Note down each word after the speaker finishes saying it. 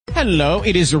Hello,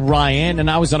 it is Ryan,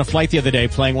 and I was on a flight the other day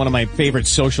playing one of my favorite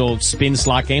social spin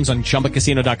slot games on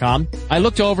ChumbaCasino.com. I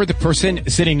looked over at the person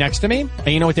sitting next to me, and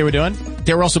you know what they were doing?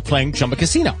 They were also playing Chumba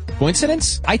Casino.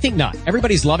 Coincidence? I think not.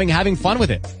 Everybody's loving having fun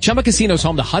with it. Chumba Casino is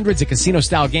home to hundreds of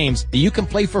casino-style games that you can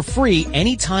play for free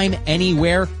anytime,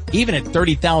 anywhere, even at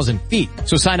 30,000 feet.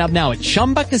 So sign up now at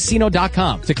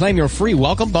ChumbaCasino.com to claim your free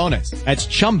welcome bonus. That's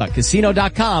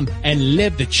ChumbaCasino.com and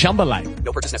live the Chumba life.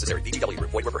 No purchase necessary. VGW.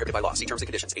 Void where prohibited by law. See terms and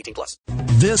conditions. 18+.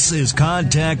 This is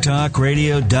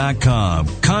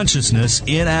ContactTalkRadio.com. Consciousness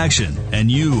in action. And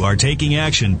you are taking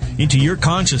action into your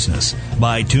consciousness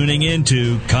by tuning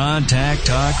into Contact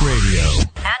Talk Radio.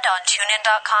 And on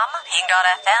TuneIn.com,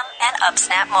 Hing.fm, and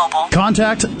UpSnap Mobile.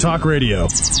 Contact Talk Radio.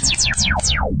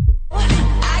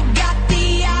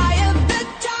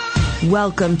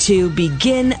 Welcome to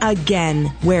Begin Again,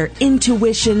 where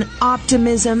intuition,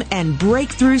 optimism, and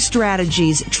breakthrough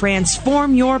strategies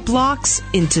transform your blocks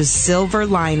into silver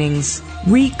linings.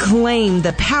 Reclaim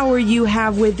the power you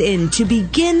have within to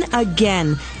begin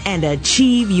again and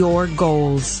achieve your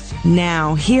goals.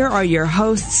 Now, here are your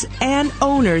hosts and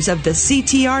owners of the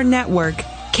CTR Network,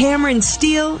 Cameron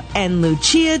Steele and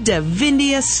Lucia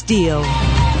Davindia Steele.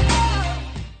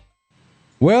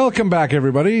 Welcome back,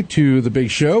 everybody, to the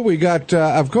big show. We got,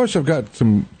 of course, I've got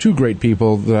two great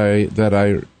people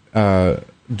that I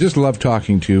just love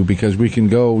talking to, because we can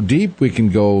go deep, we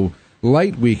can go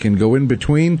light, we can go in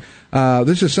between.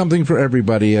 This is something for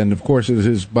everybody, and of course, it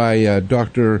is by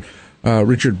Dr.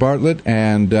 Richard Bartlett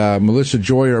and Melissa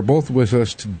Joy are both with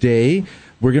us today.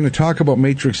 We're going to talk about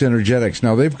matrix energetics.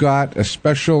 Now, they've got a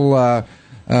special, we've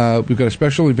got a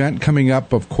special event coming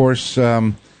up, of course.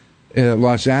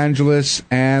 Los Angeles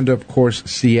and, of course,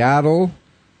 Seattle.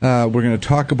 We're going to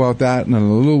talk about that in a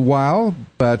little while.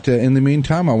 But in the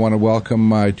meantime, I want to welcome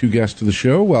my two guests to the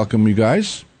show. Welcome, you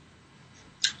guys.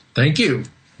 Thank you.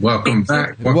 Welcome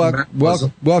back.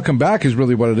 Welcome back is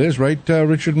really what it is, right,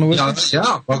 Richard and Melissa?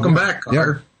 Yeah, welcome back,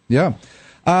 Carter. Yeah.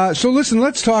 So listen,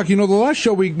 let's talk. You know, the last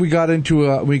show we got into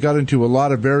a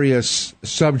lot of various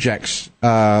subjects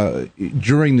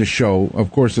during the show.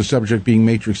 Of course, the subject being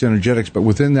matrix energetics, but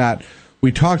within that,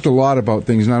 we talked a lot about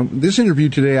things. Now, this interview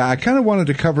today, I kind of wanted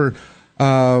to cover.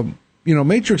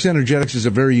 Matrix energetics is a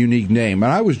very unique name,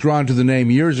 and I was drawn to the name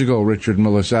years ago, Richard and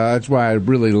Melissa. That's why I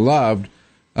really loved,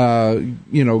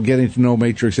 getting to know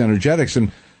matrix energetics.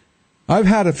 And I've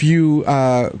had a few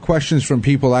questions from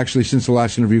people actually since the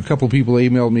last interview. A couple of people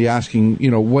emailed me asking,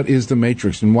 what is the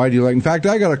matrix and why do you like it? In fact,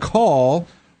 I got a call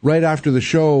right after the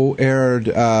show aired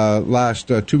last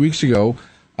 2 weeks ago,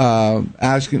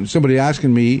 somebody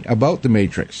asking me about the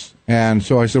matrix. And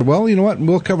so I said, well, you know what?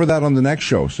 We'll cover that on the next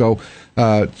show. So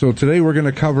today we're going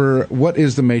to cover what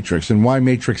is the matrix and why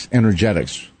matrix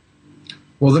energetics.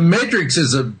 Well, the Matrix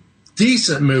is a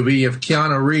decent movie if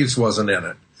Keanu Reeves wasn't in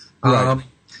it. Right.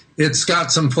 It's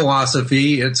got some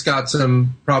philosophy. It's got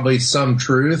probably some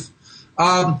truth.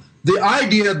 The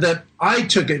idea that I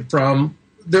took it from,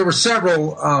 there were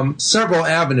several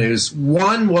avenues.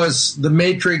 One was the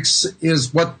Matrix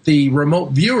is what the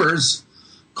remote viewers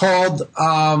called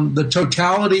the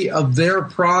totality of their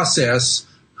process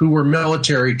who were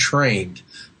military trained.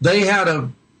 They had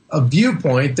a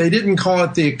viewpoint. They didn't call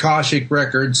it the Akashic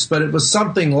Records, but it was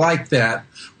something like that,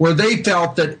 where they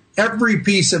felt that every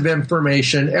piece of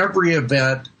information, every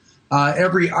event,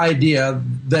 every idea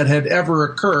that had ever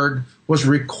occurred was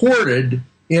recorded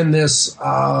in this,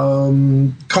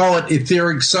 call it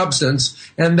etheric substance,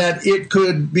 and that it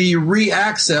could be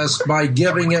re-accessed by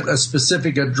giving it a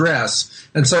specific address.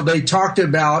 And so they talked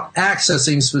about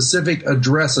accessing specific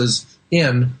addresses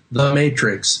in the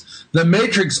Matrix. The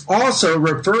Matrix also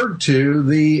referred to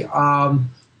the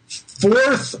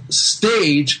fourth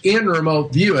stage in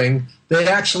remote viewing. They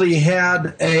actually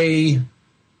had a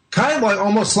kind of like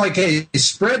almost like a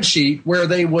spreadsheet where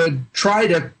they would try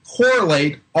to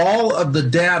correlate all of the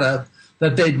data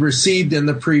that they'd received in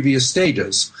the previous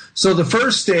stages. So the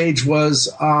first stage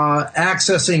was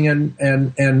accessing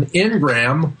an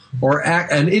engram or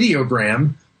an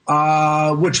ideogram,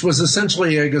 which was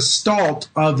essentially a gestalt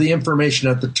of the information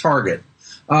at the target.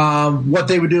 What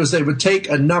they would do is they would take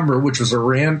a number, which was a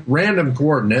random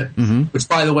coordinate, which,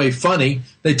 by the way, funny.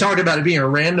 They talked about it being a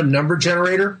random number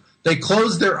generator. They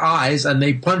closed their eyes and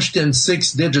they punched in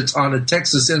 6 digits on a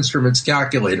Texas Instruments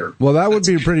calculator. Well, that would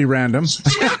be pretty random.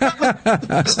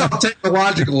 That's how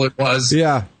technological it was.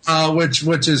 Yeah,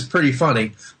 which is pretty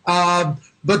funny.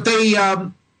 But they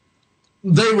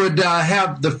would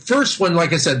have the first one,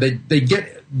 like I said, they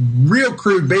get real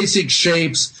crude, basic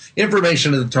shapes,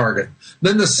 information of the target.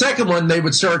 Then the second one, they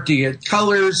would start to get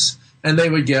colors, and they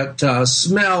would get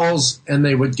smells, and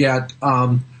they would get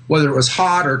whether it was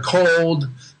hot or cold.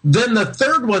 Then the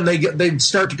third one, they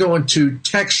start to go into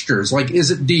textures, like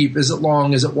is it deep, is it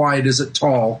long, is it wide, is it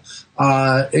tall,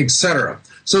 etc.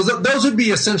 So those would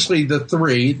be essentially the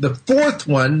three. The fourth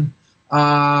one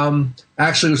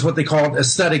actually was what they called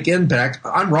aesthetic impact.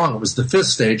 I'm wrong. It was the fifth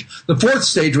stage. The fourth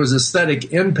stage was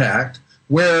aesthetic impact,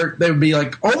 where they would be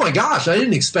like, oh my gosh, I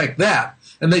didn't expect that.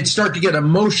 And they'd start to get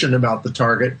emotion about the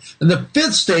target. And the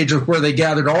fifth stage was where they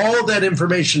gathered all of that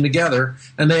information together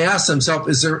and they asked themselves,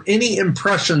 is there any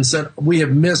impressions that we have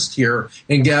missed here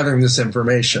in gathering this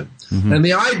information? Mm-hmm. And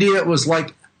the idea was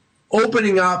like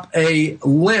opening up a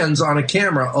lens on a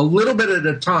camera a little bit at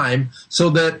a time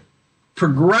so that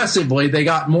progressively they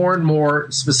got more and more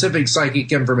specific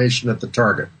psychic information at the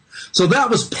target. So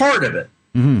that was part of it.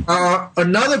 Mm-hmm.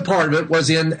 Another part of it was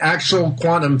in actual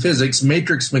quantum physics,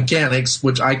 matrix mechanics,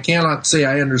 which I cannot say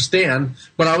I understand,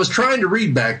 but I was trying to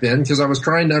read back then because I was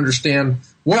trying to understand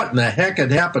what in the heck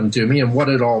had happened to me and what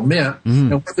it all meant,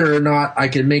 mm-hmm. and whether or not I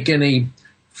could make any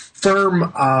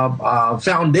firm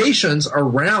foundations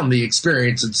around the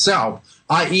experience itself,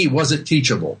 i.e., was it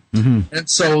teachable? Mm-hmm. And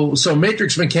so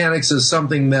matrix mechanics is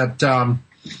something that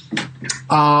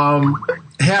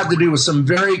had to do with some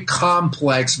very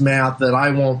complex math that I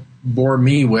won't bore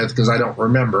me with because I don't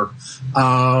remember,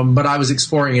 but I was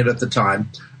exploring it at the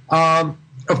time.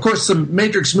 Of course, the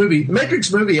Matrix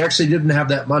movie actually didn't have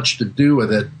that much to do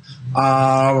with it,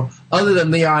 other than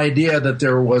the idea that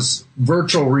there was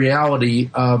virtual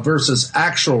reality versus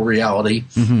actual reality.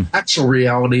 Mm-hmm. Actual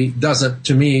reality doesn't,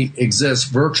 to me, exist.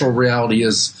 Virtual reality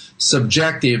is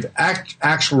subjective.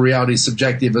 Actual reality is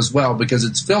subjective as well because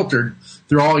it's filtered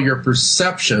through all your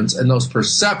perceptions, and those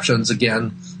perceptions,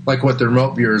 again, like what the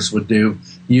remote viewers would do,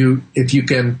 if you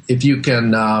can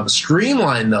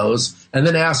streamline those and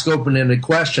then ask open-ended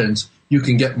questions, you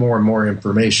can get more and more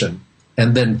information,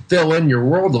 and then fill in your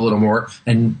world a little more,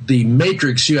 and the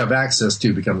matrix you have access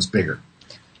to becomes bigger.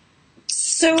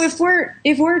 So if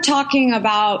we're talking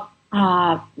about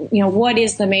what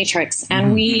is the matrix, and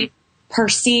mm-hmm. we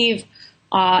perceive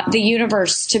the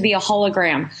universe to be a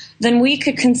hologram, then we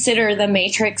could consider the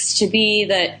matrix to be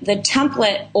the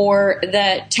template or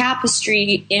the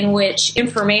tapestry in which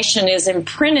information is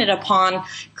imprinted upon,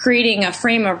 creating a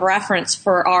frame of reference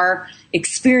for our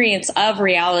experience of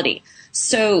reality.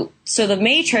 So the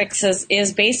matrix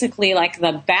is basically like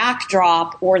the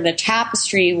backdrop or the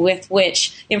tapestry with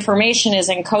which information is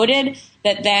encoded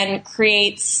that then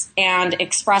creates and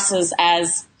expresses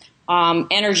as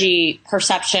energy,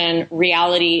 perception,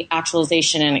 reality,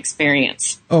 actualization, and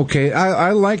experience. Okay,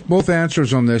 I like both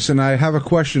answers on this, and I have a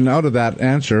question out of that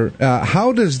answer.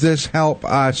 How does this help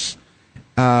us,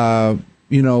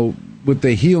 with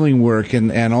the healing work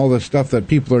and all the stuff that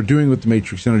people are doing with the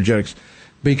matrix energetics?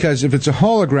 Because if it's a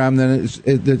hologram, then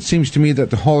it seems to me that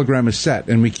the hologram is set,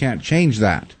 and we can't change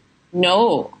that.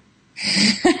 No.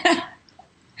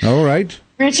 All right,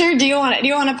 Richard, do you want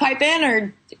to pipe in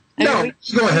or? No,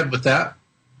 go ahead with that.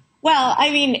 Well, I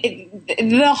mean,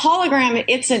 the hologram,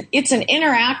 it's an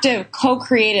interactive,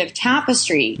 co-creative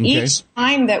tapestry. Okay. Each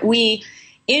time that we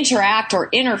interact or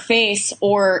interface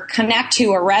or connect to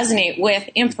or resonate with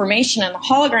information in the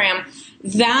hologram,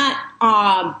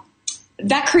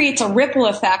 that creates a ripple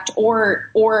effect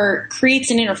or creates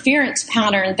an interference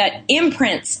pattern that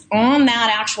imprints on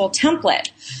that actual template.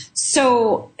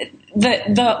 So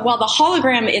while the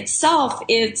hologram itself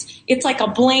it's like a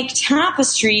blank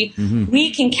tapestry, mm-hmm.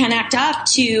 we can connect up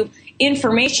to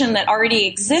information that already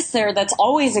exists there, that's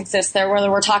always exists there,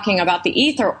 whether we're talking about the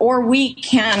ether, or we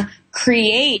can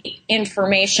create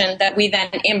information that we then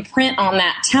imprint on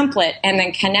that template and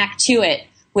then connect to it,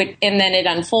 and then it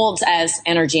unfolds as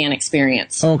energy and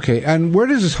experience. Okay, and where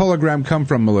does this hologram come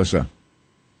from, Melissa?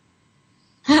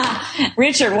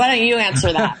 Richard, why don't you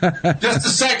answer that? Just a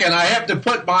second. I have to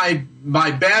put my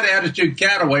bad attitude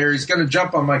cat away, or he's going to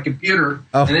jump on my computer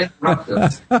and interrupt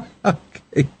us.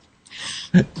 Okay.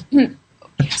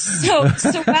 So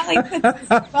while he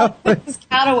puts his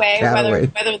cat away,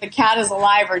 whether the cat is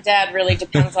alive or dead really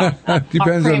depends on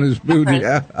depends on his mood.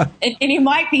 Yeah, and he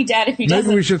might be dead if he doesn't.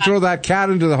 Maybe we should throw that cat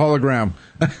into the hologram.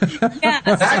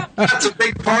 Yeah, that's a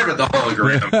big part of the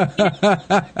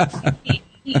hologram.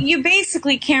 You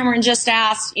basically, Cameron, just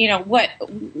asked, what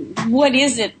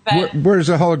is it that... Where does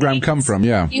the hologram come from?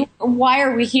 Yeah. Why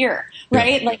are we here,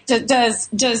 right? Yeah. Like,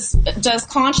 does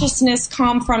consciousness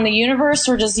come from the universe,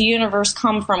 or does the universe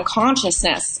come from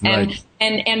consciousness? Right.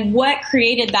 And what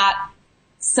created that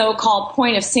so-called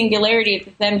point of singularity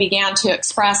that then began to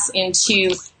express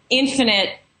into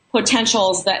infinite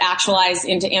potentials that actualize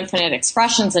into infinite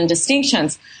expressions and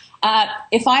distinctions?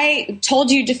 If I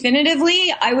told you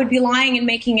definitively, I would be lying and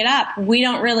making it up. We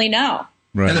don't really know.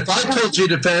 Right. And if I told you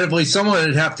definitively, someone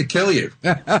would have to kill you.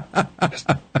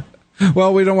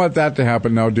 Well, we don't want that to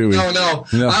happen now, do we? No.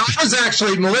 I was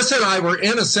actually, Melissa and I were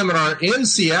in a seminar in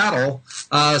Seattle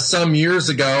some years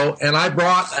ago, and I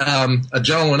brought a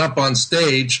gentleman up on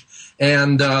stage,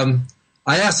 and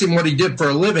I asked him what he did for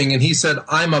a living, and he said,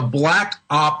 I'm a black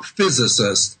op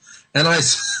physicist. And I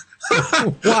said,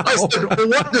 well,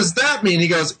 what does that mean? He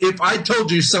goes, if I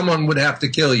told you, someone would have to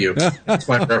kill you. That's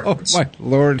my reference. Oh, my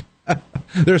Lord.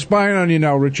 They're spying on you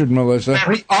now, Richard and Melissa. Now,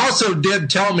 he also did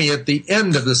tell me at the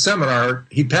end of the seminar,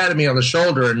 he patted me on the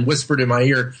shoulder and whispered in my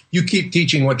ear, you keep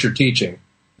teaching what you're teaching.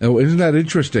 Oh, isn't that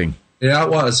interesting? Yeah, it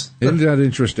was. Isn't that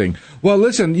interesting? Well,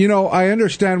 listen, I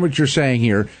understand what you're saying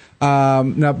here.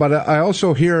 Now, but I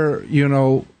also hear, in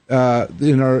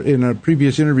a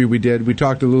previous interview we did, we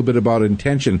talked a little bit about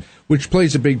intention, which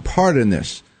plays a big part in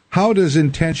this. How does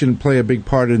intention play a big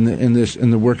part in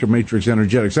the work of Matrix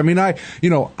Energetics? I mean,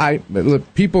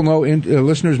 people know,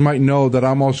 listeners might know that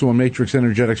I'm also a Matrix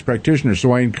Energetics practitioner.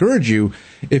 So I encourage you,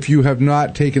 if you have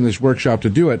not taken this workshop, to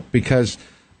do it, because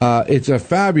it's a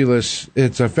fabulous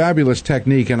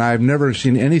technique, and I've never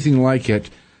seen anything like it.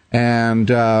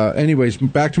 And anyways,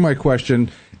 back to my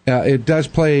question. It does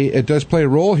play a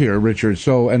role here, Richard.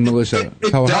 So, and Melissa,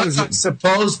 I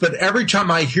suppose. But every time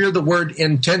I hear the word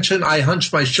intention, I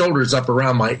hunch my shoulders up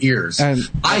around my ears. And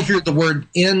I hear the word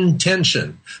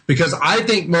intention because I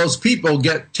think most people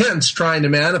get tense trying to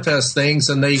manifest things,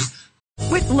 and they.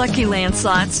 With Lucky Land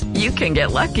Slots, you can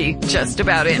get lucky just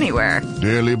about anywhere.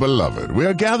 Dearly beloved, we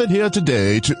are gathered here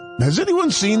today to. Has anyone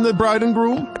seen the bride and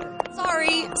groom?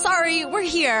 Sorry, we're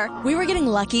here. We were getting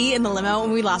lucky in the limo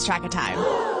and we lost track of time.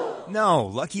 No,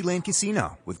 Lucky Land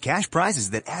Casino, with cash prizes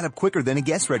that add up quicker than a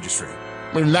guest registry.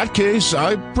 In that case,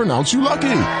 I pronounce you lucky.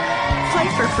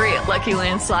 Play for free at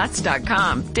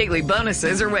LuckyLandSlots.com. Daily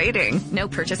bonuses are waiting. No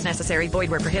purchase necessary.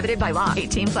 Void where prohibited by law.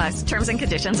 18+. Terms and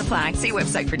conditions apply. See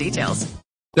website for details.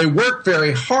 They work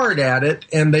very hard at it,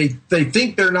 and they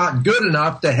think they're not good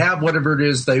enough to have whatever it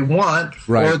is they want,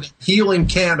 right. Or the healing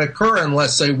can't occur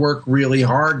unless they work really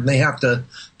hard, and they have to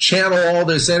channel all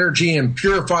this energy and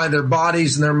purify their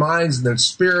bodies and their minds and their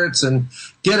spirits and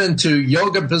get into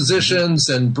yoga positions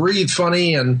and breathe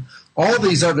funny and all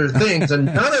these other things, and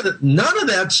none of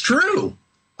that's true.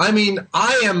 I mean,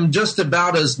 I am just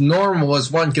about as normal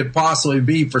as one could possibly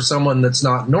be for someone that's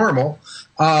not normal.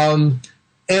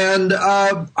 And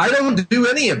I don't do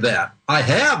any of that. I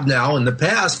have now in the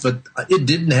past, but it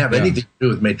didn't have anything to do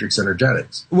with Matrix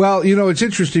Energetics. Well, it's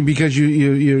interesting because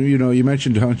you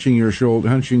mentioned hunching your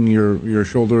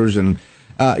shoulders, and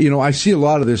I see a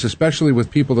lot of this, especially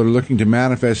with people that are looking to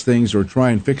manifest things or try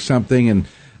and fix something,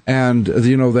 and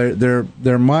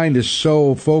their mind is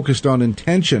so focused on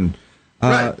intention.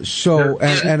 Right.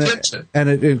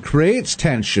 It creates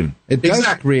tension. It does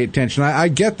create tension. I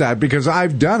get that because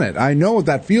I've done it. I know what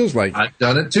that feels like. I've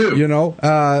done it too.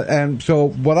 And so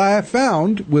what I have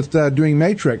found with doing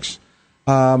Matrix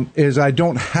is I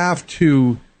don't have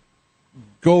to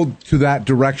go to that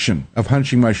direction of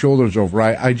hunching my shoulders over.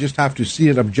 I just have to see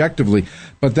it objectively.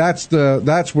 But that's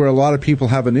where a lot of people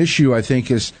have an issue, I think,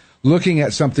 is looking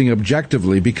at something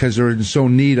objectively because they're in so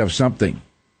need of something.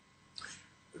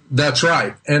 That's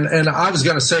right. And I was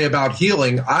going to say about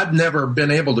healing, I've never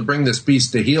been able to bring this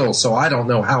beast to heal, so I don't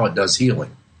know how it does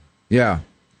healing. Yeah.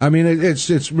 I mean,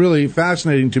 it's really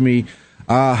fascinating to me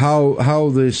how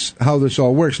this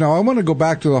all works. Now, I want to go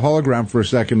back to the hologram for a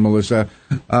second, Melissa.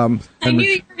 I knew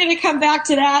you were going to come back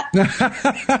to that.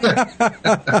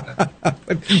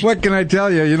 What can I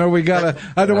tell you?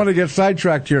 I don't want to get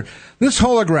sidetracked here. This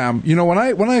hologram,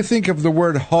 when I think of the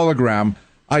word hologram,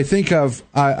 I think of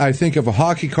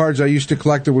hockey cards I used to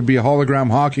collect. There would be a hologram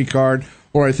hockey card,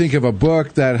 or I think of a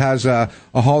book that has a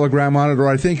hologram on it, or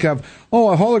I think of a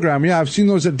hologram. Yeah, I've seen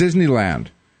those at Disneyland.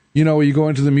 Where you go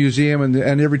into the museum and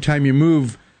every time you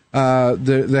move,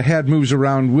 the head moves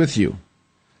around with you.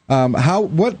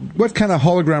 What kind of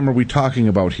hologram are we talking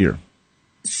about here?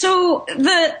 So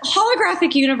the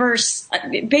holographic universe,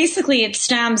 basically it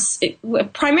stems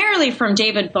primarily from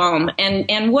David Bohm, and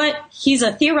he's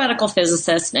a theoretical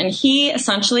physicist, and he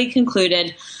essentially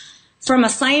concluded from a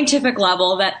scientific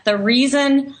level that the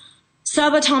reason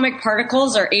subatomic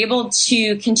particles are able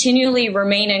to continually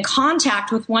remain in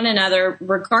contact with one another,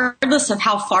 regardless of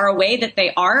how far away that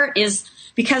they are, is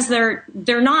because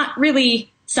they're not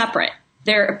really separate.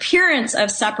 Their appearance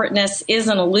of separateness is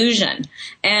an illusion.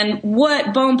 And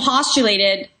what Bohm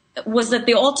postulated was that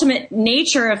the ultimate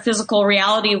nature of physical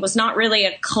reality was not really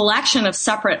a collection of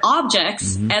separate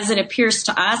objects as it appears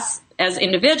to us as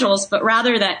individuals, but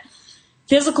rather that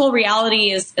physical reality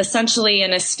is essentially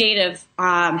in a state of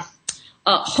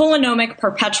holonomic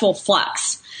perpetual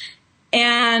flux.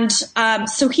 And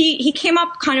so he came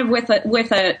up kind of with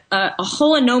a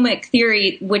holonomic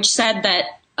theory, which said that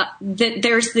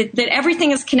that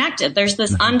everything is connected. There's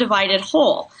this undivided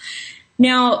whole.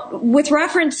 Now, with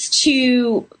reference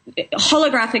to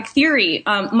holographic theory,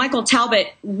 Michael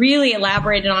Talbot really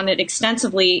elaborated on it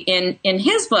extensively in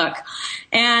his book.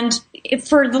 And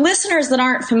for the listeners that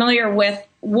aren't familiar with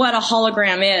what a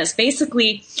hologram is,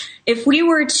 basically, if we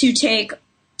were to take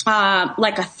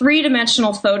like a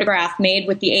three-dimensional photograph made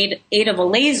with the aid of a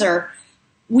laser,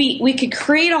 we could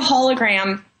create a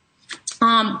hologram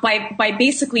by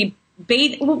basically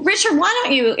well, Richard, why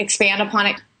don't you expand upon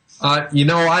it?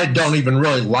 I don't even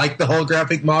really like the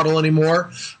holographic model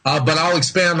anymore, but I'll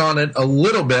expand on it a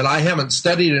little bit. I haven't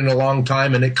studied it in a long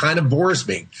time, and it kind of bores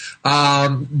me.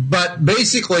 But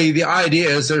basically, the idea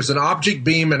is there's an object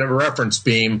beam and a reference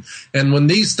beam, and when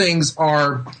these things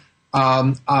are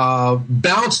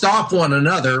bounced off one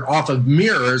another, off of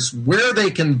mirrors, where they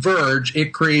converge,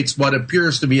 it creates what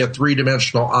appears to be a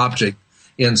three-dimensional object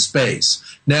in space.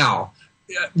 Now,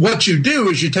 what you do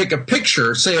is you take a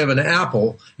picture, say, of an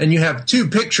apple, and you have two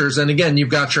pictures, and again, you've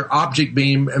got your object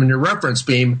beam and your reference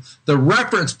beam. The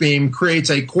reference beam creates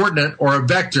a coordinate or a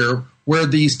vector where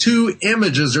these two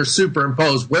images are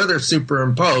superimposed. Where they're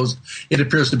superimposed, it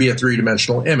appears to be a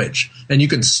three-dimensional image, and you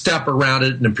can step around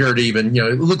it and appear to even,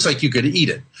 it looks like you could eat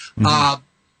it. Mm-hmm.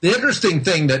 The interesting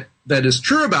thing that is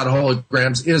true about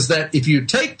holograms is that if you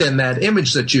take then that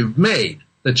image that you've made,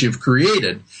 that you've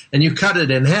created, and you cut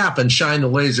it in half and shine the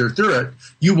laser through it,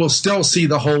 you will still see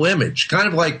the whole image. Kind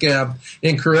of like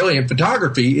in Kirlian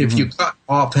photography, if you cut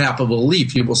off half of a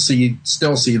leaf, you will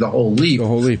still see the whole leaf. The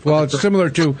whole leaf. Well, it's similar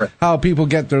to how people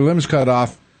get their limbs cut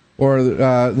off or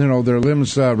their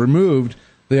limbs removed.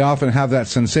 They often have that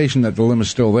sensation that the limb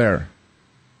is still there.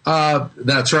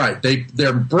 That's right.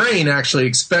 Their brain actually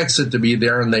expects it to be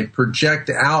there, and they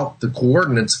project out the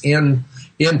coordinates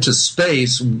into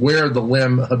space where the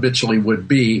limb habitually would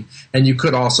be. And you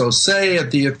could also say at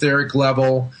the etheric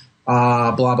level,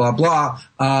 blah, blah, blah,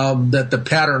 that the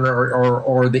pattern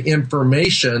or the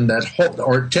information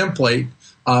or template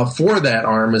for that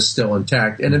arm is still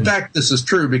intact. And in fact, this is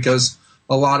true because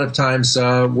a lot of times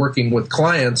working with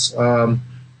clients, a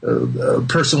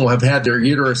person will have had their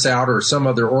uterus out or some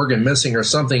other organ missing or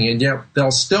something, and yet they'll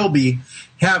still be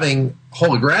having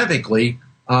holographically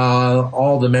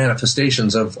all the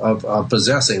manifestations of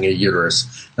possessing a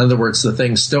uterus. In other words, the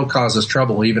thing still causes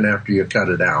trouble even after you cut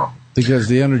it out. Because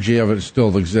the energy of it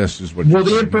still exists, is what you're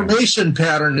saying. The information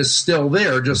pattern is still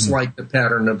there, just like the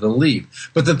pattern of the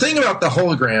leaf. But the thing about the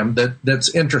hologram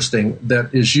that's interesting,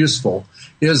 that is useful,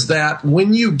 is that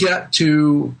when you get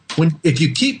if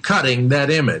you keep cutting that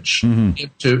image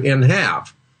in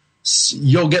half,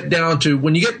 you'll get down to,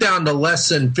 when you get down to less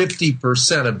than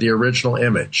 50% of the original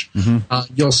image,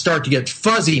 you'll start to get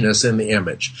fuzziness in the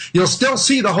image. You'll still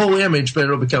see the whole image, but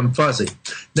it'll become fuzzy.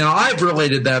 Now, I've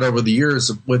related that over the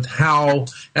years with how,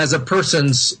 as a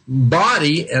person's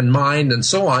body and mind and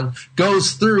so on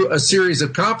goes through a series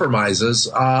of compromises,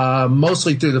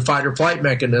 mostly through the fight or flight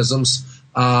mechanisms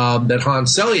that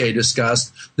Hans Selye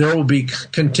discussed, there will be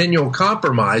continual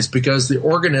compromise because the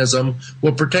organism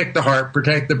will protect the heart,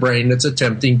 protect the brain that's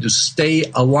attempting to stay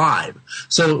alive.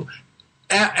 So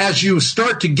as you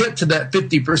start to get to that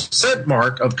 50%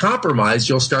 mark of compromise,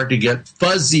 you'll start to get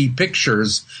fuzzy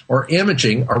pictures or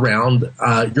imaging around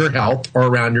your health or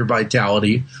around your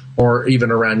vitality or even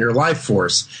around your life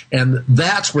force. And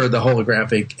that's where the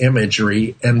holographic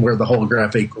imagery and where the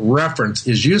holographic reference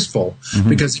is useful,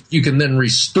 because you can then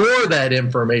restore that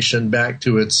information back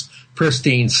to its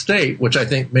pristine state, which I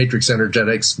think matrix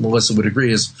energetics, Melissa would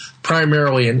agree, is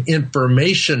primarily an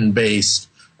information-based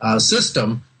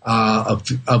system of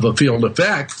a field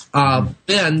effect.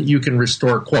 Then you can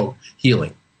restore, quote,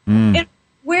 healing. And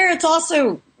where it's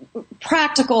also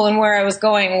practical, and where I was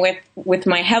going with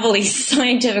my heavily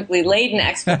scientifically laden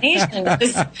explanation,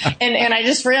 and I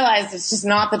just realized it's just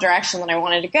not the direction that I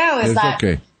wanted to go, is that,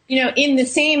 in the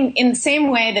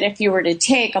same way that if you were to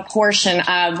take a portion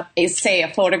of, say,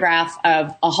 a photograph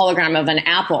of a hologram of an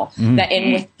apple,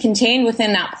 that contained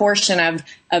within that portion of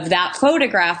that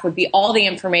photograph would be all the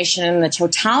information and the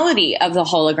totality of the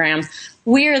hologram,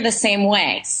 we're the same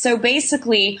way. So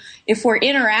basically, if we're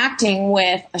interacting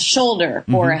with a shoulder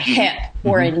or a hip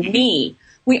or a knee,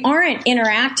 we aren't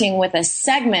interacting with a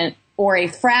segment or a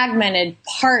fragmented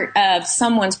part of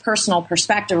someone's personal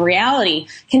perspective reality.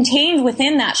 Contained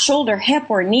within that shoulder, hip,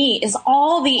 or knee is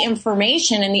all the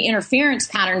information and the interference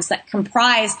patterns that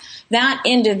comprise that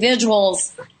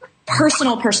individual's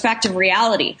personal perspective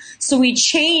reality. So we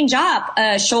change up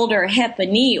a shoulder, a hip, a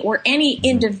knee, or any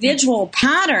individual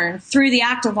pattern through the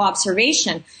act of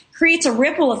observation, creates a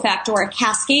ripple effect or a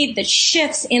cascade that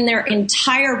shifts in their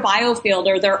entire biofield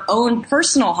or their own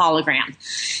personal hologram.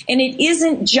 And it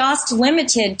isn't just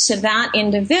limited to that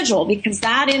individual, because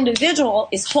that individual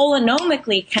is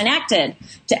holonomically connected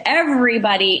to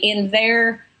everybody in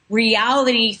their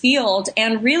reality field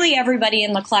and really everybody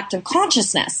in the collective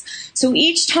consciousness. So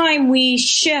each time we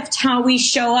shift how we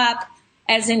show up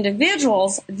as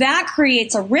individuals, that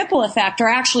creates a ripple effect, or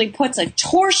actually puts a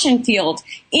torsion field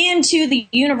into the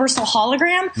universal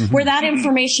hologram, where that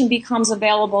information becomes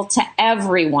available to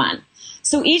everyone.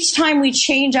 So each time we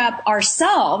change up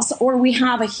ourselves, or we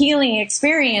have a healing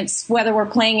experience, whether we're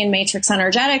playing in matrix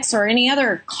energetics or any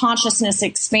other consciousness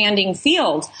expanding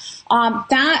field,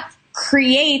 that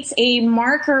creates a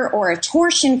marker or a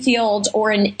torsion field or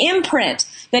an imprint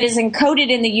that is encoded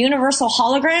in the universal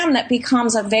hologram that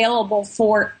becomes available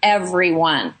for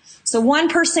everyone. So one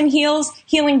person heals,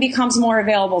 healing becomes more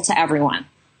available to everyone.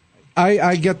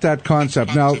 I get that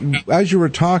concept. Now, as you were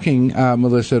talking,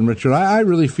 Melissa and Richard, I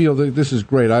really feel that this is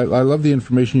great. I love the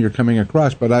information you're coming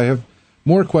across, but I have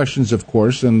more questions, of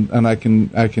course, and I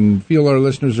can feel our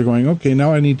listeners are going, okay,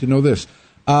 now I need to know this.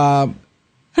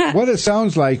 What it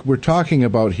sounds like we're talking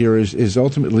about here is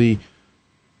ultimately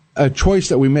a choice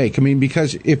that we make. I mean,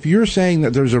 because if you're saying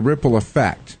that there's a ripple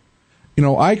effect, you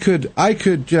know, I could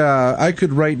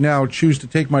right now choose to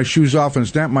take my shoes off and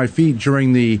stamp my feet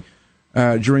during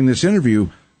this interview,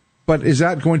 but is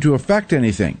that going to affect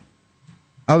anything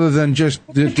other than just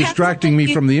distracting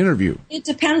me from the interview? It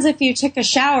depends if you took a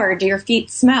shower. Do your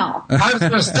feet smell? I was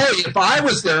going to say, if I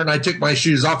was there and I took my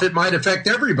shoes off, it might affect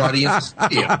everybody in the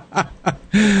studio.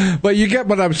 But you get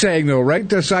what I'm saying, though,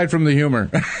 right? Aside from the humor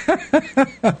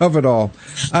of it all.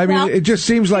 I mean, it just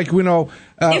seems like, you know,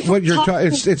 what you're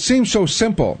it seems so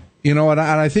simple, you know, and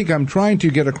I think I'm trying to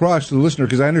get across to the listener,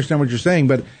 because I understand what you're saying,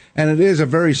 and it is a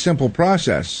very simple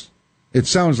process. It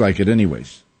sounds like it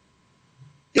anyways.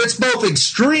 It's both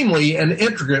extremely and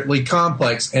intricately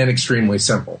complex and extremely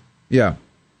simple. Yeah.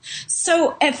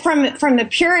 So from the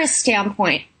purist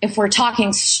standpoint, if we're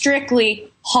talking strictly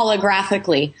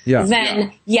holographically,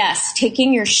 then yes,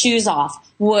 taking your shoes off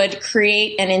would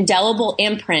create an indelible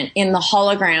imprint in the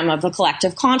hologram of the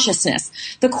collective consciousness.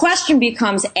 The question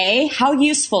becomes, A, how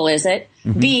useful is it?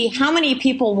 B, how many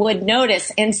people would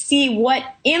notice? And C, what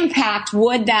impact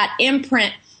would that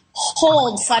imprint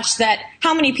hold, such that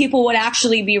how many people would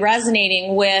actually be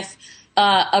resonating with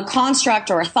a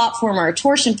construct or a thought form or a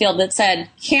torsion field that said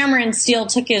Cameron Steele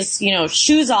took his,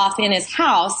 shoes off in his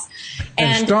house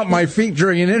and stomped my feet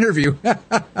during an interview.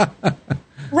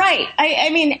 Right. I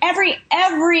mean,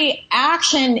 every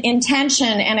action,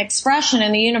 intention, and expression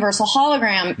in the universal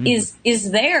hologram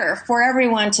is there for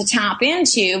everyone to tap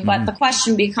into. But the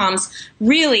question becomes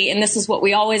really, and this is what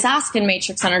we always ask in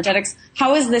Matrix Energetics,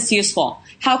 how is this useful?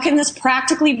 How can this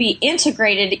practically be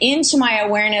integrated into my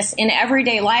awareness in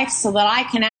everyday life so that I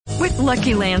can... With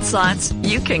Lucky Land Slots,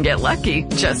 you can get lucky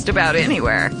just about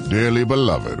anywhere. Dearly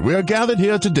beloved, we are gathered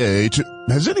here today to...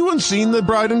 Has anyone seen the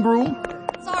bride and groom?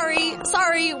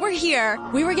 Sorry, we're here.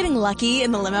 We were getting lucky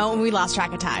in the limo and we lost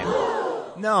track of time.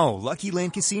 No, Lucky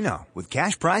Land Casino, with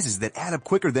cash prizes that add up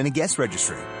quicker than a guest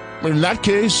registry. In that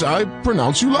case, I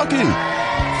pronounce you lucky.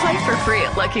 Play for free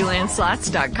at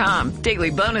LuckyLandSlots.com.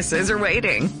 Daily bonuses are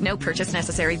waiting. No purchase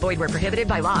necessary. Void where prohibited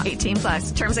by law.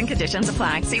 18+. Terms and conditions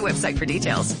apply. See website for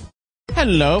details.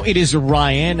 Hello, it is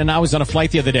Ryan, and I was on a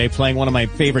flight the other day playing one of my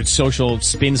favorite social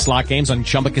spin slot games on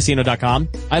ChumbaCasino.com.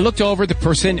 I looked over at the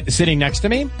person sitting next to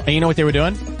me, and you know what they were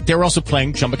doing? They were also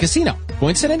playing Chumba Casino.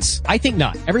 Coincidence? I think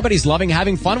not. Everybody's loving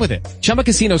having fun with it. Chumba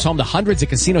Casino is home to hundreds of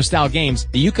casino-style games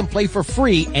that you can play for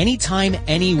free anytime,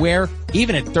 anywhere,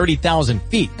 even at 30,000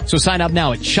 feet. So sign up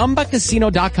now at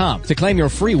ChumbaCasino.com to claim your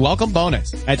free welcome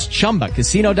bonus. That's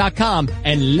ChumbaCasino.com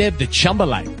and live the Chumba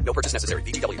life. No purchase necessary.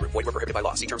 VGW. Void where prohibited by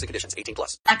law. See terms and conditions.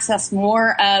 18+. Access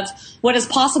more of what is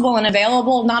possible and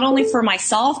available, not only for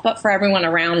myself, but for everyone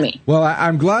around me. Well,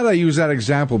 I'm glad I used that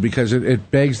example because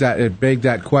it begged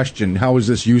that question. How is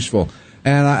this useful?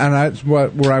 And that's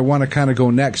where I want to kind of go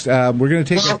next. We're going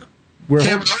to take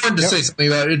Cam, I wanted to say something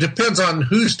about it. It depends on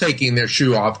who's taking their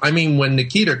shoe off. I mean, when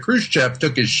Nikita Khrushchev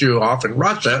took his shoe off in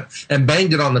Russia and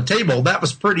banged it on the table, that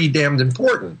was pretty damned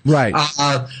important. Right.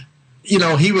 He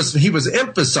was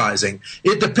emphasizing.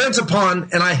 It depends upon,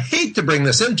 and I hate to bring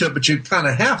this into it, but you kind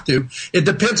of have to. It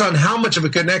depends on how much of a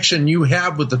connection you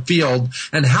have with the field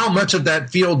and how much of that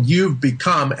field you've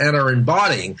become and are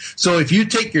embodying. So if you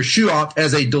take your shoe off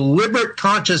as a deliberate,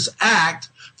 conscious act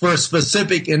for a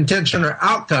specific intention or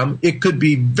outcome, it could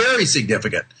be very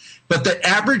significant. But the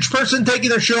average person taking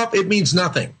their shoe off, it means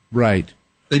nothing. Right.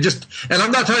 They just, and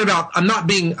I'm not talking about, I'm not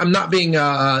being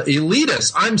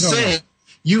elitist. I'm saying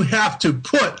you have to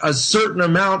put a certain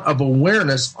amount of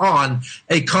awareness on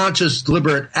a conscious,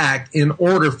 deliberate act in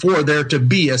order for there to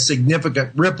be a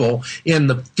significant ripple in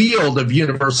the field of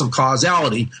universal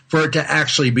causality for it to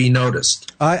actually be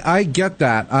noticed. I get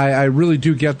that. I really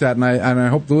do get that, and I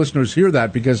hope the listeners hear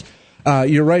that, because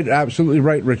you're right, absolutely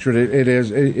right, Richard.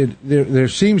 There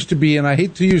seems to be, and I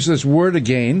hate to use this word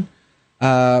again,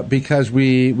 because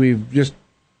we've just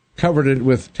covered it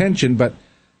with tension, but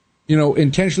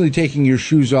intentionally taking your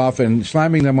shoes off and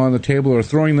slamming them on the table or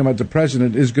throwing them at the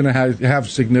president is going to have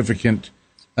significant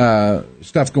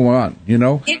stuff going on,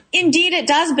 Indeed it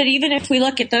does, but even if we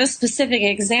look at those specific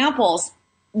examples,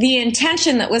 the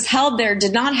intention that was held there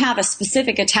did not have a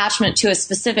specific attachment to a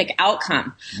specific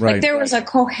outcome. Right. Like there was a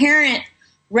coherent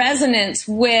resonance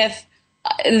with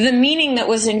the meaning that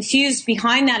was infused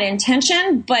behind that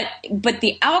intention, but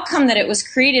the outcome that it was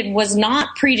created was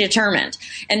not predetermined.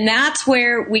 And that's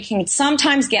where we can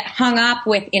sometimes get hung up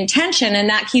with intention, and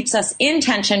that keeps us in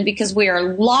tension because we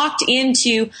are locked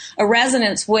into a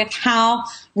resonance with how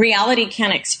reality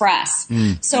can express.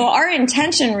 So our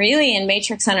intention really in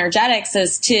Matrix Energetics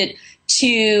is to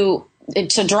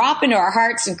drop into our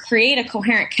hearts and create a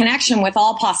coherent connection with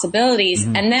all possibilities,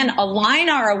 and then align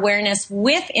our awareness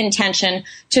with intention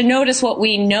to notice what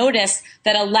we notice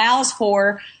that allows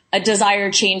for a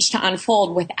desired change to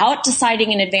unfold without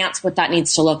deciding in advance what that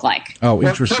needs to look like. Oh,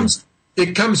 interesting.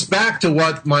 It comes back to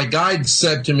what my guide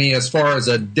said to me as far as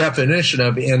a definition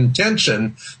of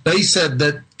intention. They said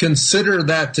that consider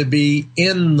that to be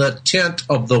in the tent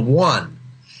of the one.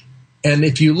 And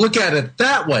if you look at it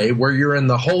that way, where you're in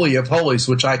the Holy of Holies,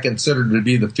 which I consider to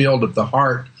be the field of the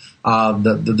heart,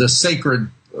 the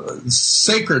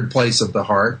sacred place of the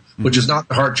heart, which is not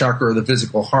the heart chakra or the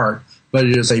physical heart, but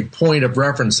it is a point of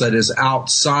reference that is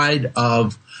outside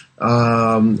of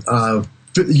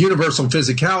universal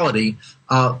physicality,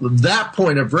 that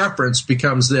point of reference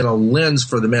becomes then a lens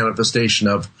for the manifestation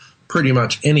of pretty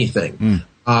much anything.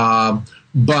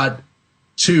 But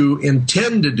to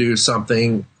intend to do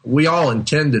something, we all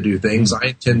intend to do things. I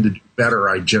intend to do better.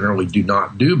 I generally do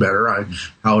not do better,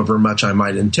 however much I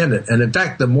might intend it. And in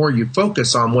fact, the more you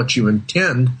focus on what you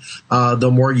intend,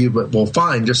 the more you will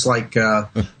find, just like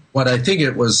what I think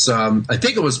it was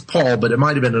Paul, but it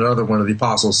might have been another one of the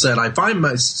apostles said, I find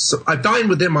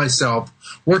within myself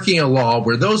working a law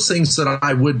where those things that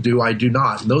I would do, I do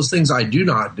not. And those things I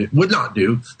would not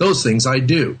do, those things I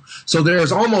do. So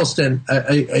there's almost an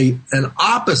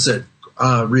opposite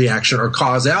reaction or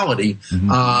causality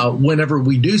whenever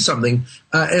we do something.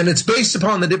 And it's based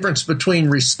upon the difference between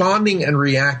responding and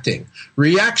reacting.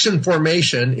 Reaction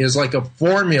formation is like a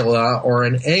formula or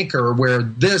an anchor where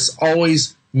this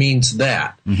always means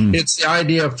that. It's the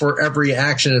idea for every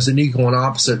action is an equal and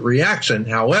opposite reaction.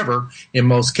 However, in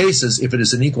most cases, if it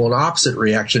is an equal and opposite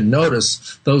reaction,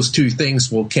 notice those two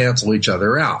things will cancel each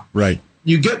other out. Right.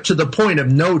 You get to the point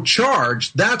of no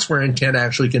charge, that's where intent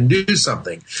actually can do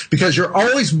something. Because you're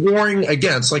always warring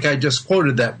against, like I just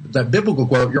quoted that biblical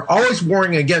quote, you're always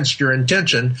warring against your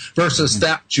intention versus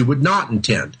that you would not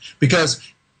intend. Because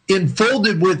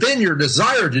enfolded within your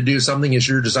desire to do something is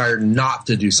your desire not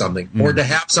to do something. Or to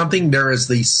have something, there is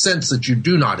the sense that you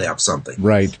do not have something.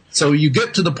 Right. So you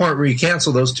get to the point where you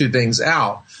cancel those two things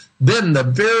out, then the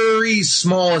very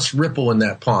smallest ripple in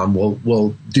that pond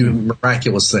will do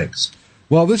miraculous things.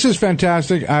 Well, this is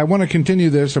fantastic. I want to continue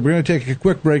this. We're going to take a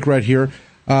quick break right here.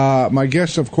 My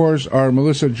guests, of course, are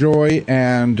Melissa Joy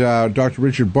and Dr.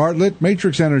 Richard Bartlett.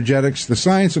 Matrix Energetics, the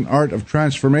science and art of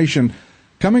transformation,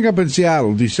 coming up in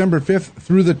Seattle, December 5th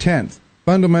through the 10th.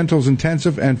 Fundamentals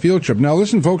Intensive and Field Trip. Now,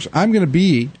 listen, folks, I'm going to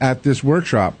be at this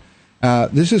workshop.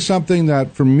 This is something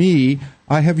that, for me,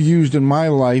 I have used in my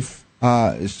life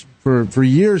for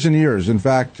years and years. In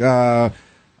fact,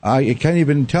 I can't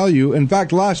even tell you. In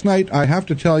fact, last night, I have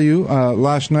to tell you,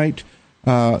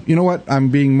 you know what? I'm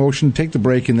being motioned. Take the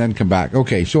break and then come back.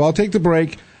 Okay, so I'll take the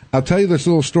break. I'll tell you this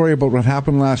little story about what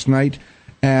happened last night,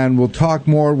 and we'll talk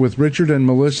more with Richard and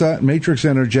Melissa, Matrix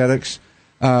Energetics,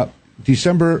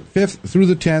 December 5th through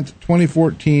the 10th,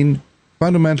 2014,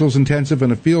 Fundamentals Intensive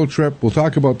and a Field Trip. We'll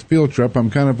talk about the field trip.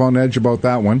 I'm kind of on edge about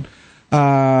that one.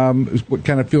 What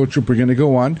kind of field trip we're going to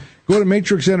go on. Go to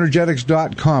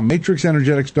matrixenergetics.com,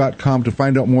 matrixenergetics.com to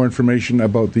find out more information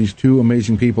about these two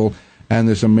amazing people and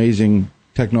this amazing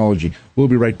technology. We'll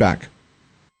be right back.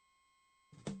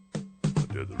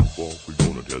 Tether off, we're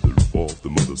gonna tether off the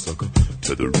mother sucker.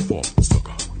 Tether off the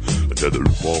sucker. Tether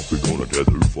roof off, we're gonna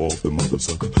tether roof off the mother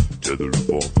sucker. Tether roof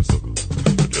off the sucker.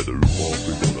 Tether roof off,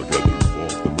 we're gonna tether roof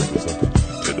off the mother sucker.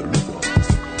 Tether roof off the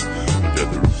sucker.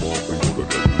 Tether roof off, we're gonna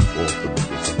tether roof off the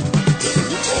mother sucker. Tether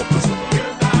roof off the sucker.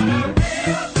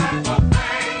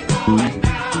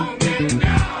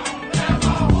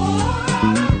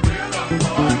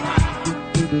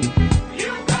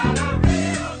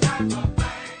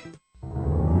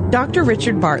 Dr.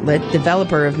 Richard Bartlett,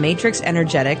 developer of Matrix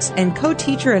Energetics, and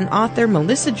co-teacher and author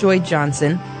Melissa Joy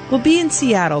Johnson will be in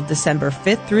Seattle December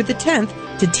 5th through the 10th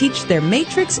to teach their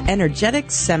Matrix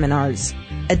Energetics seminars.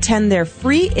 Attend their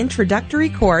free introductory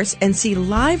course and see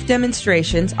live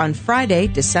demonstrations on Friday,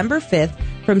 December 5th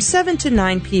from 7 to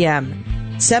 9 p.m.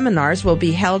 Seminars will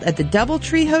be held at the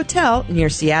Doubletree Hotel near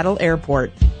Seattle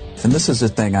Airport. And this is the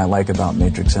thing I like about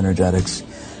Matrix Energetics.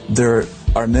 There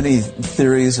are many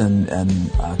theories and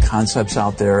concepts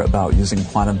out there about using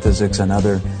quantum physics and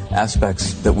other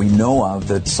aspects that we know of,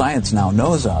 that science now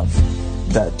knows of,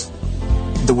 that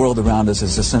the world around us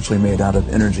is essentially made out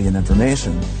of energy and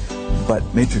information. But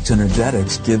Matrix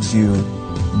Energetics gives you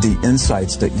the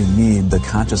insights that you need, the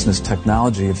consciousness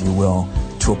technology, if you will,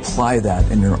 to apply that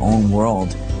in your own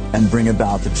world and bring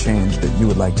about the change that you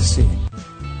would like to see.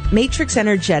 Matrix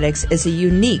Energetics is a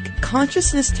unique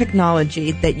consciousness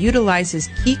technology that utilizes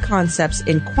key concepts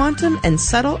in quantum and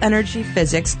subtle energy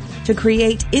physics to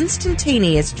create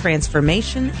instantaneous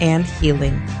transformation and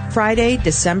healing. Friday,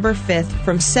 December 5th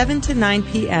from 7 to 9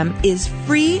 p.m. is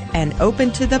free and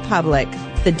open to the public.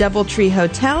 The Doubletree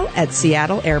Hotel at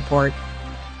Seattle Airport.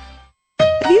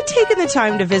 Have you taken the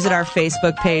time to visit our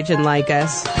Facebook page and like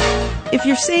us? If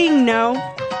you're saying no,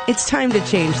 it's time to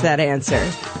change that answer.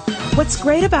 What's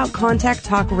great about Contact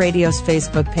Talk Radio's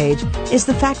Facebook page is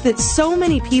the fact that so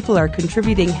many people are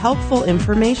contributing helpful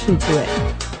information to it.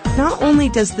 Not only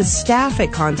does the staff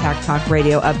at Contact Talk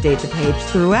Radio update the page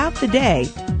throughout the day,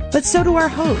 but so do our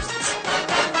hosts.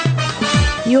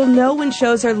 You'll know when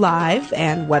shows are live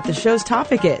and what the show's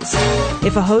topic is.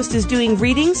 If a host is doing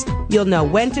readings, you'll know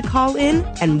when to call in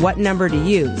and what number to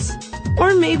use.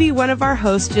 Or maybe one of our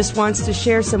hosts just wants to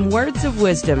share some words of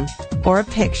wisdom or a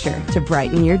picture to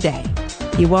brighten your day.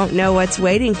 You won't know what's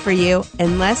waiting for you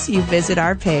unless you visit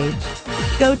our page.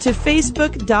 Go to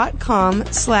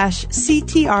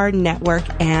facebook.com/CTR Network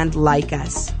and like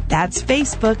us. That's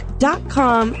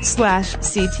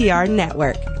facebook.com/CTR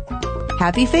Network.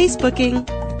 Happy Facebooking!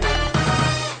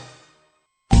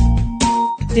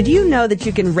 Did you know that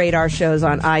you can rate our shows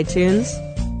on iTunes?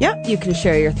 Yep, you can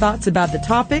share your thoughts about the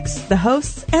topics, the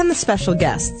hosts, and the special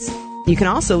guests. You can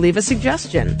also leave a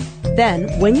suggestion. Then,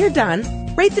 when you're done,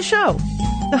 rate the show.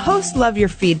 The hosts love your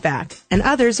feedback, and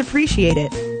others appreciate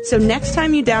it. So next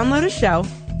time you download a show,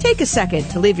 take a second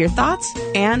to leave your thoughts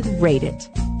and rate it.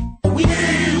 We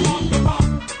want the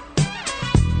bump.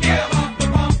 Give up the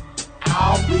bump.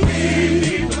 We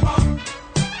need the bump.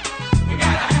 We gotta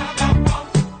have the bump.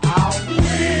 We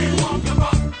want the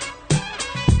bump.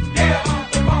 Give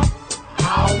up the bump.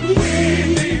 We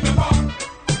need the bump.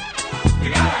 We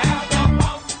gotta have the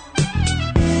bump.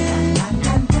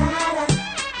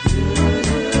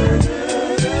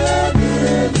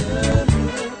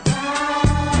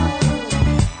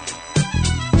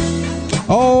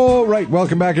 All right,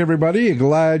 welcome back, everybody.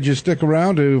 Glad you stick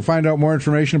around to find out more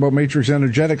information about Matrix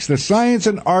Energetics, the science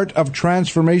and art of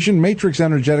transformation.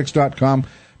 MatrixEnergetics.com.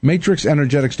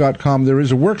 MatrixEnergetics.com. There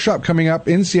is a workshop coming up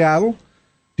in Seattle,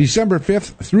 December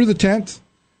 5th through the 10th,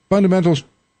 Fundamentals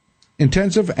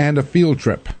Intensive and a field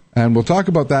trip. And we'll talk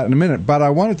about that in a minute. But I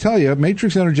want to tell you,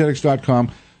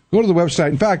 MatrixEnergetics.com, go to the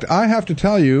website. In fact, I have to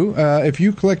tell you, if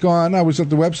you click on, I was at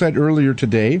the website earlier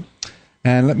today,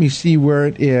 and let me see where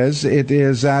it is. It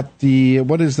is at the,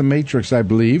 what is the Matrix, I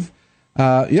believe.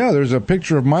 Yeah, there's a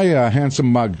picture of my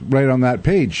handsome mug right on that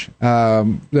page,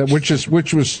 which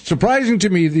was surprising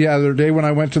to me the other day when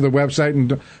I went to the website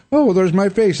and, oh, there's my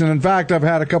face. And in fact, I've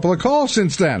had a couple of calls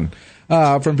since then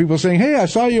from people saying, hey, I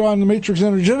saw you on the Matrix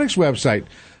Energetics website.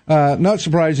 Not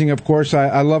surprising, of course.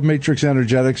 I love Matrix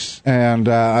Energetics, and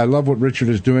I love what Richard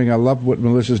is doing. I love what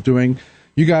Melissa's doing.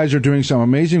 You guys are doing some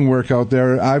amazing work out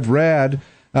there. I've read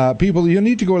people. You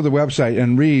need to go to the website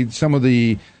and read some of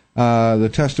the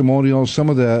testimonials, some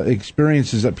of the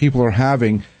experiences that people are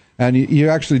having, and you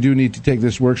actually do need to take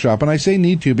this workshop. And I say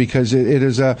need to because it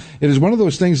is one of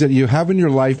those things that you have in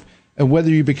your life, and whether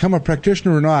you become a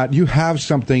practitioner or not, you have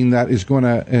something that is going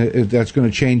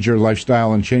to change your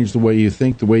lifestyle and change the way you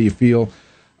think, the way you feel.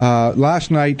 Last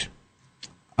night,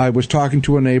 I was talking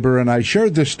to a neighbor, and I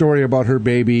shared this story about her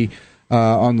baby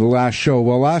on the last show.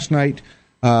 Well, last night,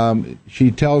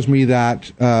 she tells me that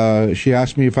she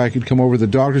asked me if I could come over. The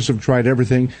doctors have tried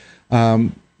everything.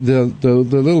 the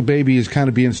little baby is kind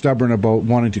of being stubborn about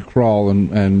wanting to crawl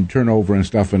and turn over and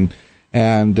stuff, and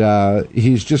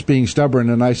he's just being stubborn.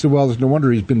 And I said, well, there's no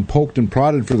wonder he's been poked and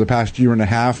prodded for the past year and a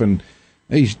half, and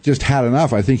he's just had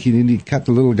enough. I think he needed to cut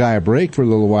the little guy a break for a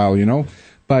little while,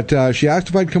 But she asked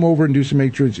if I'd come over and do some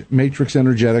matrix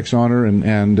energetics on her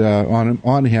and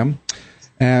on him.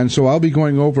 And so I'll be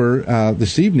going over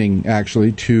this evening,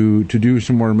 actually, to do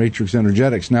some more matrix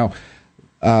energetics. Now,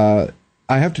 I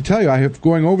have to tell you, I have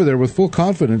going over there with full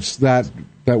confidence that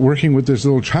working with this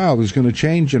little child is going to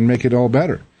change and make it all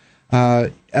better.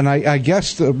 And I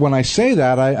guess that when I say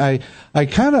that, I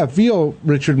kind of feel,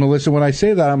 Richard, Melissa, when I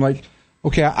say that, I'm like,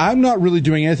 okay, I'm not really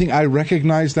doing anything. I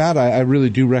recognize that. I really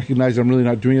do recognize I'm really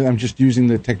not doing it. I'm just using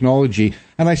the technology.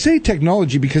 And I say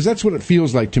technology because that's what it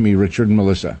feels like to me, Richard and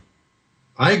Melissa.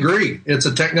 I agree. It's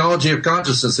a technology of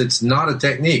consciousness. It's not a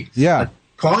technique. Yeah.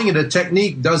 Calling it a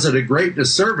technique does it a great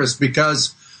disservice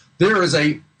because there is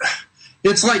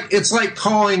it's like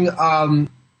calling my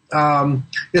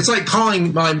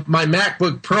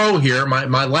MacBook Pro here,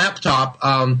 my laptop,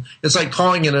 it's like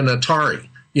calling it an Atari,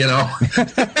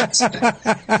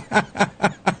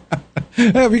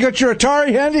 Have you got your Atari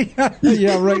handy?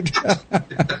 Yeah, right.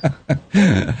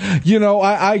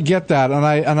 I get that, and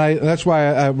I that's why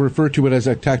I refer to it as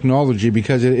a technology,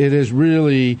 because it is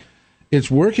really,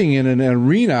 it's working in an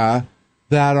arena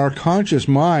that our conscious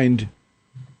mind,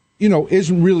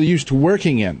 isn't really used to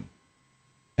working in.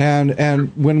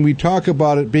 And when we talk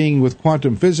about it being with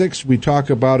quantum physics, we talk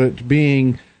about it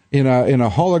being in a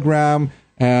hologram,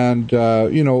 and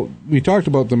we talked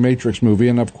about the Matrix movie,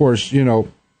 and of course,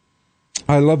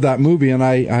 I love that movie, and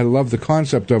I love the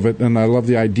concept of it, and I love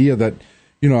the idea that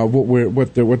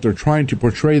what they're trying to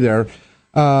portray there.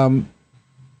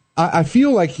 I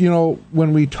feel like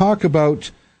when we talk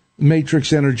about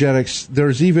matrix energetics,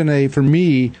 there's even for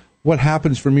me, what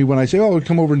happens for me when I say, "Oh,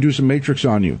 come over and do some matrix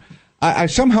on you." I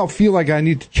somehow feel like I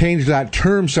need to change that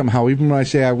term somehow, even when I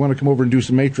say I want to come over and do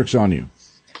some matrix on you,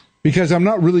 because I'm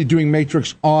not really doing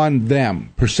matrix on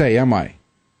them per se, am I?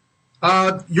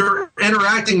 You're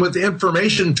interacting with the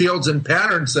information fields and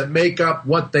patterns that make up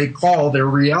what they call their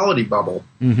reality bubble.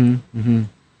 Mm-hmm. Mm-hmm.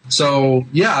 So,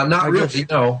 yeah, not really,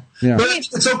 no. Yeah. But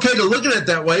it's okay to look at it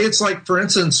that way. It's like, for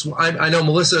instance, I know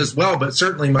Melissa as well, but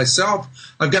certainly myself,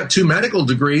 I've got 2 medical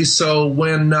degrees. So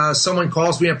when someone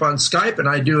calls me up on Skype and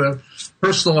I do a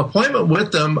personal appointment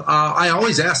with them, I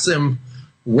always ask them,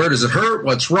 where does it hurt?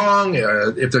 What's wrong?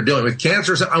 If they're dealing with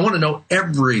cancer, I want to know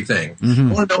everything.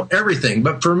 Mm-hmm. I want to know everything.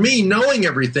 But for me, knowing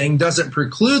everything doesn't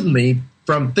preclude me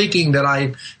from thinking that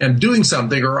I am doing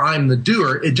something or I'm the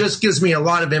doer. It just gives me a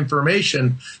lot of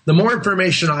information. The more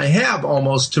information I have,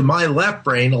 almost to my left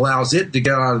brain allows it to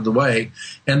get out of the way.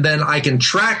 And then I can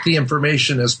track the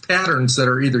information as patterns that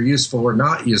are either useful or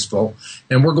not useful.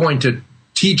 And we're going to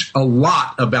teach a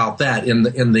lot about that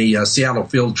in the Seattle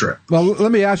field trip. Well,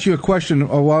 let me ask you a question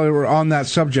while we're on that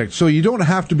subject. So you don't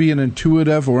have to be an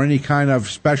intuitive or any kind of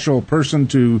special person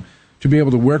to be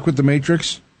able to work with the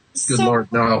matrix? Good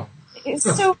Lord, no.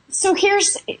 So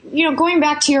here's, going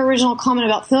back to your original comment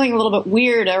about feeling a little bit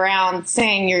weird around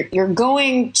saying you're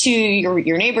going to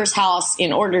your neighbor's house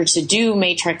in order to do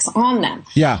matrix on them.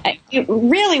 Yeah.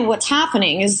 Really what's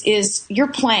happening is you're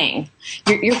playing.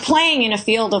 You're playing in a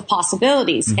field of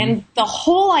possibilities. Mm-hmm. And the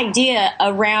whole idea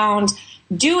around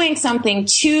doing something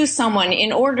to someone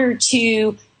in order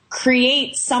to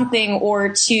create something or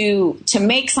to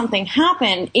make something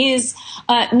happen is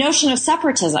a notion of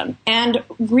separatism. And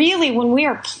really, when we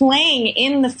are playing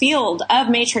in the field of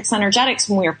matrix energetics,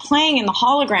 when we are playing in the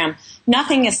hologram,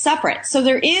 nothing is separate. So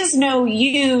there is no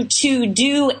you to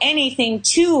do anything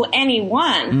to anyone.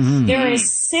 Mm-hmm. There is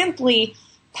simply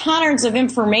patterns of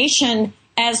information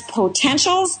as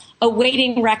potentials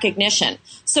awaiting recognition.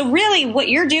 So really what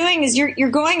you're doing is you're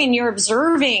going and you're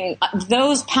observing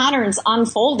those patterns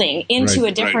unfolding into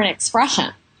a different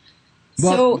expression.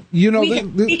 Well, so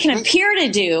we can appear to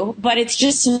do, but it's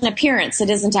just an appearance.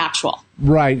 It isn't actual.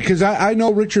 Right, because I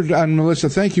know Richard and Melissa.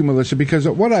 Thank you, Melissa, because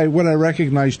what I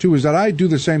recognize too is that I do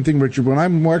the same thing, Richard. When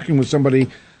I'm working with somebody,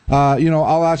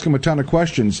 I'll ask them a ton of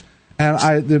questions.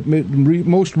 And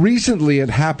most recently it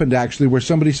happened actually where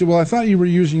somebody said, well, I thought you were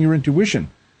using your intuition.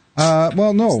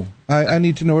 Well, no, I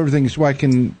need to know everything so I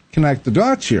can connect the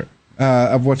dots here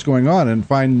of what's going on and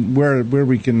find where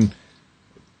we can,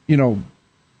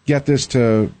 get this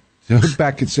to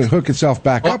hook itself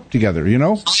back up together,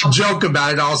 I'll joke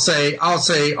about it. I'll say,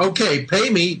 okay, pay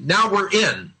me. Now we're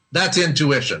in. That's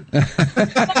intuition. I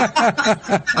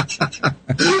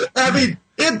mean,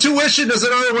 it Intuition is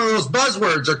another one of those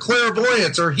buzzwords, or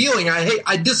clairvoyance, or healing.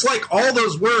 I dislike all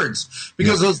those words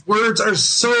because those words are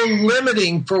so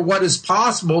limiting for what is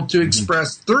possible to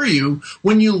express through you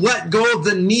when you let go of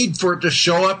the need for it to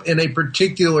show up in a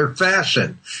particular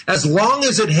fashion. As long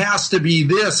as it has to be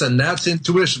this and that's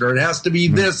intuition, or it has to be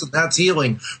this and that's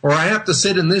healing, or I have to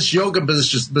sit in this yoga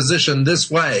position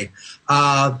this way,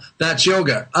 that's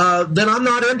yoga, then I'm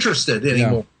not interested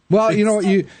anymore. Yeah. Well,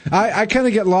 I kind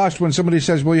of get lost when somebody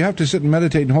says, well, you have to sit and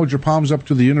meditate and hold your palms up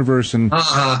to the universe. And,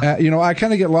 I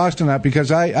kind of get lost in that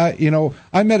because I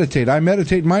meditate. I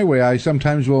meditate my way. I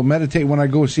sometimes will meditate when I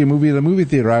go see a movie at a movie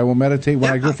theater. I will meditate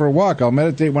when I go for a walk. I'll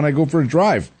meditate when I go for a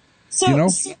drive. So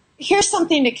here's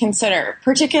something to consider,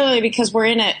 particularly because we're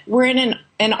in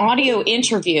an audio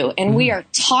interview and we are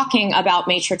talking about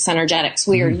matrix energetics.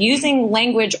 We are using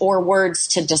language or words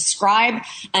to describe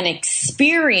an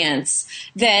experience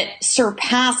that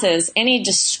surpasses any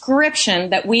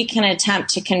description that we can attempt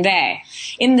to convey.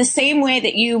 In the same way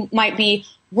that you might be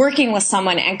working with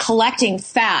someone and collecting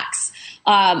facts,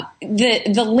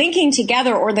 the linking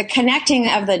together or the connecting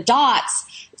of the dots,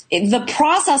 the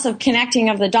process of connecting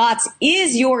of the dots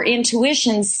is your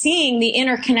intuition seeing the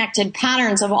interconnected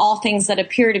patterns of all things that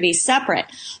appear to be separate.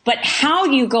 But how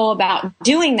you go about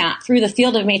doing that through the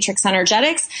field of matrix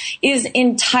energetics is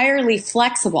entirely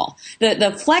flexible.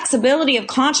 The flexibility of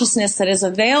consciousness that is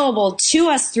available to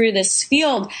us through this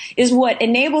field is what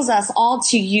enables us all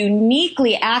to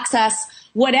uniquely access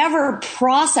whatever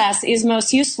process is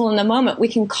most useful in the moment. We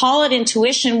can call it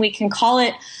intuition. We can call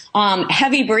it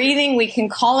heavy breathing. We can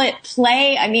call it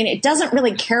play. I mean, it doesn't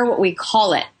really care what we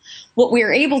call it. What we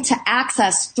are able to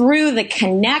access through the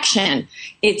connection,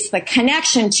 it's the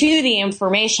connection to the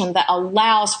information that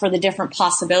allows for the different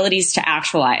possibilities to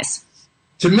actualize.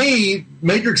 To me,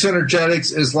 matrix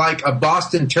energetics is like a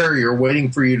Boston Terrier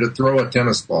waiting for you to throw a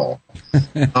tennis ball.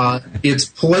 It's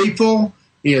playful.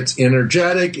 It's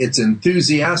energetic, it's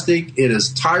enthusiastic, it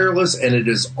is tireless, and it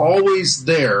is always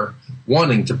there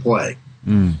wanting to play.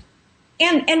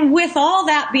 And with all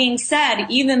that being said,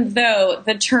 even though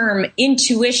the term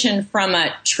intuition from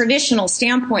a traditional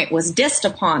standpoint was dissed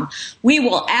upon, we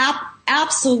will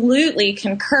absolutely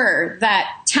concur that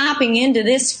tapping into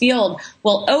this field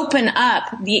will open up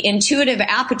the intuitive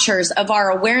apertures of our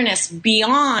awareness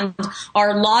beyond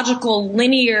our logical,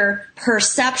 linear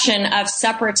perception of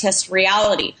separatist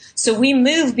reality. So we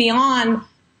move beyond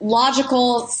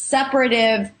logical,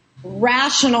 separative,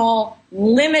 rational,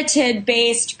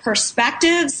 limited-based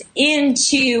perspectives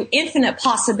into infinite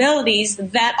possibilities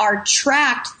that are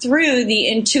tracked through the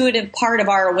intuitive part of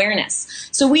our awareness.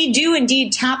 So we do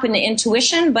indeed tap into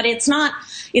intuition, but it's not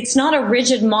a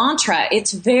rigid mantra.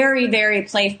 It's very, very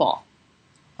playful.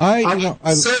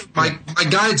 My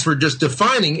guides were just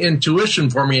defining intuition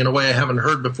for me in a way I haven't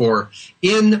heard before.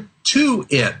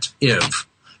 Intuitive.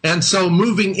 And so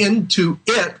moving into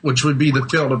it, which would be the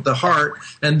field of the heart,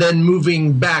 and then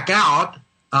moving back out,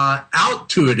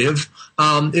 outuitive,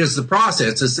 is the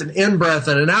process. It's an in-breath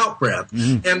and an out-breath.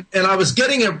 And I was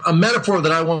getting a metaphor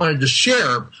that I wanted to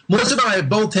share. Melissa and I have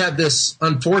both had this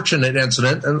unfortunate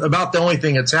incident, and about the only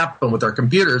thing that's happened with our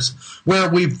computers, where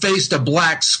we've faced a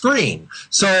black screen.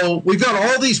 So we've got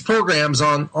all these programs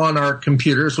on our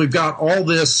computers. We've got all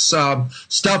this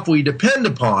stuff we depend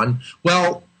upon.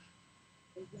 Well,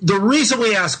 the reason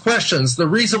we ask questions, the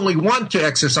reason we want to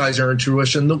exercise our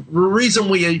intuition, the reason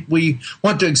we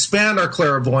want to expand our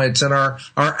clairvoyance and our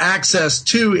access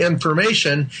to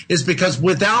information is because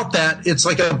without that, it's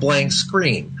like a blank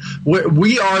screen.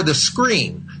 We are the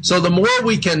screen. So the more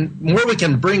we can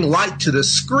bring light to the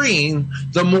screen,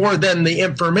 the more then the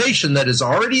information that is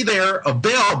already there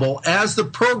available as the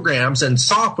programs and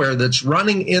software that's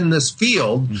running in this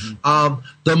field,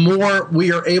 the more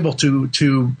we are able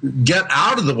to get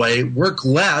out of the way, work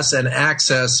less, and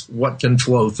access what can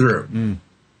flow through.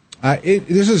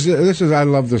 This is I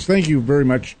love this. Thank you very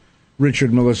much,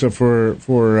 Richard, Melissa,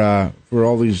 for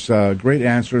all these great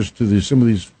answers to some of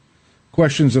these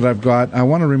questions that I've got. I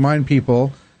want to remind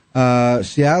people.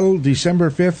 Seattle,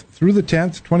 December 5th through the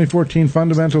 10th, 2014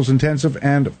 Fundamentals Intensive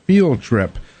and Field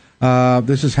Trip.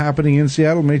 This is happening in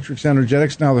Seattle, Matrix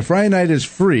Energetics. Now, the Friday night is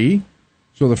free,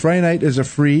 so the Friday night is a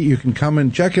free. You can come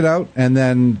and check it out, and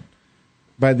then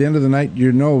by the end of the night,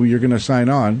 you're going to sign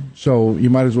on, so you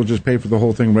might as well just pay for the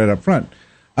whole thing right up front.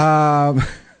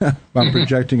 I'm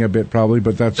projecting a bit probably,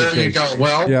 but that's there okay. You go.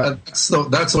 Well, yeah.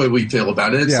 That's the way we feel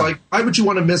about it. It's like, why would you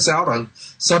want to miss out on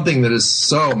something that is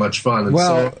so much fun and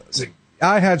so amazing?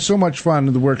 I had so much fun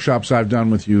in the workshops I've done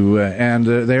with you, and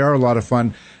they are a lot of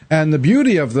fun. And the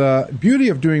beauty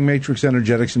of doing Matrix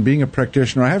Energetics and being a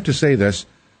practitioner, I have to say this,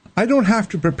 I don't have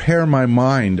to prepare my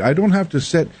mind. I don't have to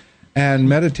sit and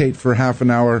meditate for half an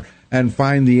hour and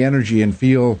find the energy and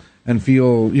feel,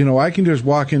 I can just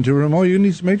walk into a room. Oh, you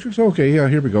need some Matrix? Okay, yeah,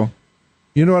 here we go.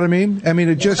 You know what I mean? I mean,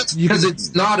 it just because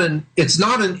it's not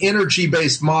an energy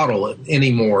based model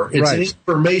anymore. It's an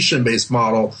information based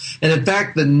model, and in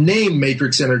fact, the name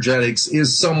Matrix Energetics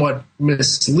is somewhat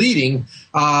misleading.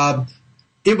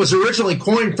 It was originally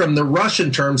coined from the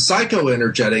Russian term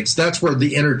psychoenergetics. That's where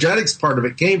the energetics part of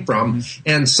it came from,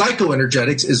 and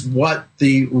psychoenergetics is what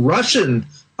the Russian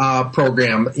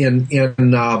program in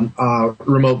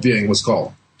remote viewing was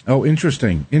called. Oh,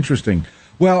 interesting.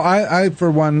 Well, I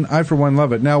for one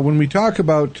love it. Now, when we talk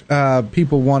about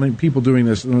people doing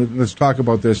this, let's talk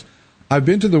about this. I've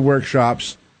been to the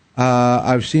workshops.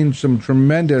 I've seen some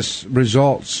tremendous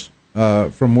results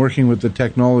from working with the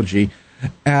technology.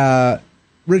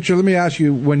 Richard, let me ask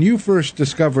you: when you first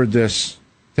discovered this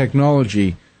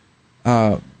technology,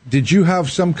 did you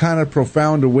have some kind of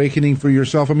profound awakening for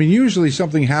yourself? I mean, usually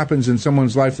something happens in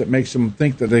someone's life that makes them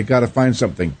think that they've got to find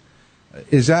something.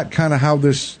 Is that kind of how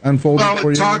this unfolded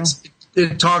for you?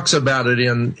 It talks about it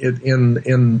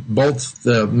in both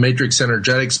the Matrix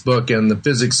Energetics book and the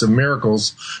Physics of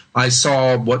Miracles. I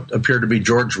saw what appeared to be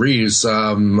George Reeves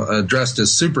dressed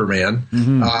as Superman,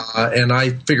 and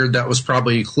I figured that was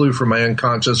probably a clue from my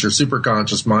unconscious or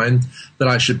superconscious mind that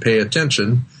I should pay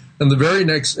attention. And the very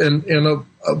next, and a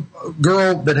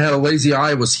girl that had a lazy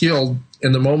eye was healed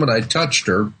in the moment I touched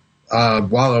her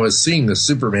while I was seeing the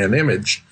Superman image.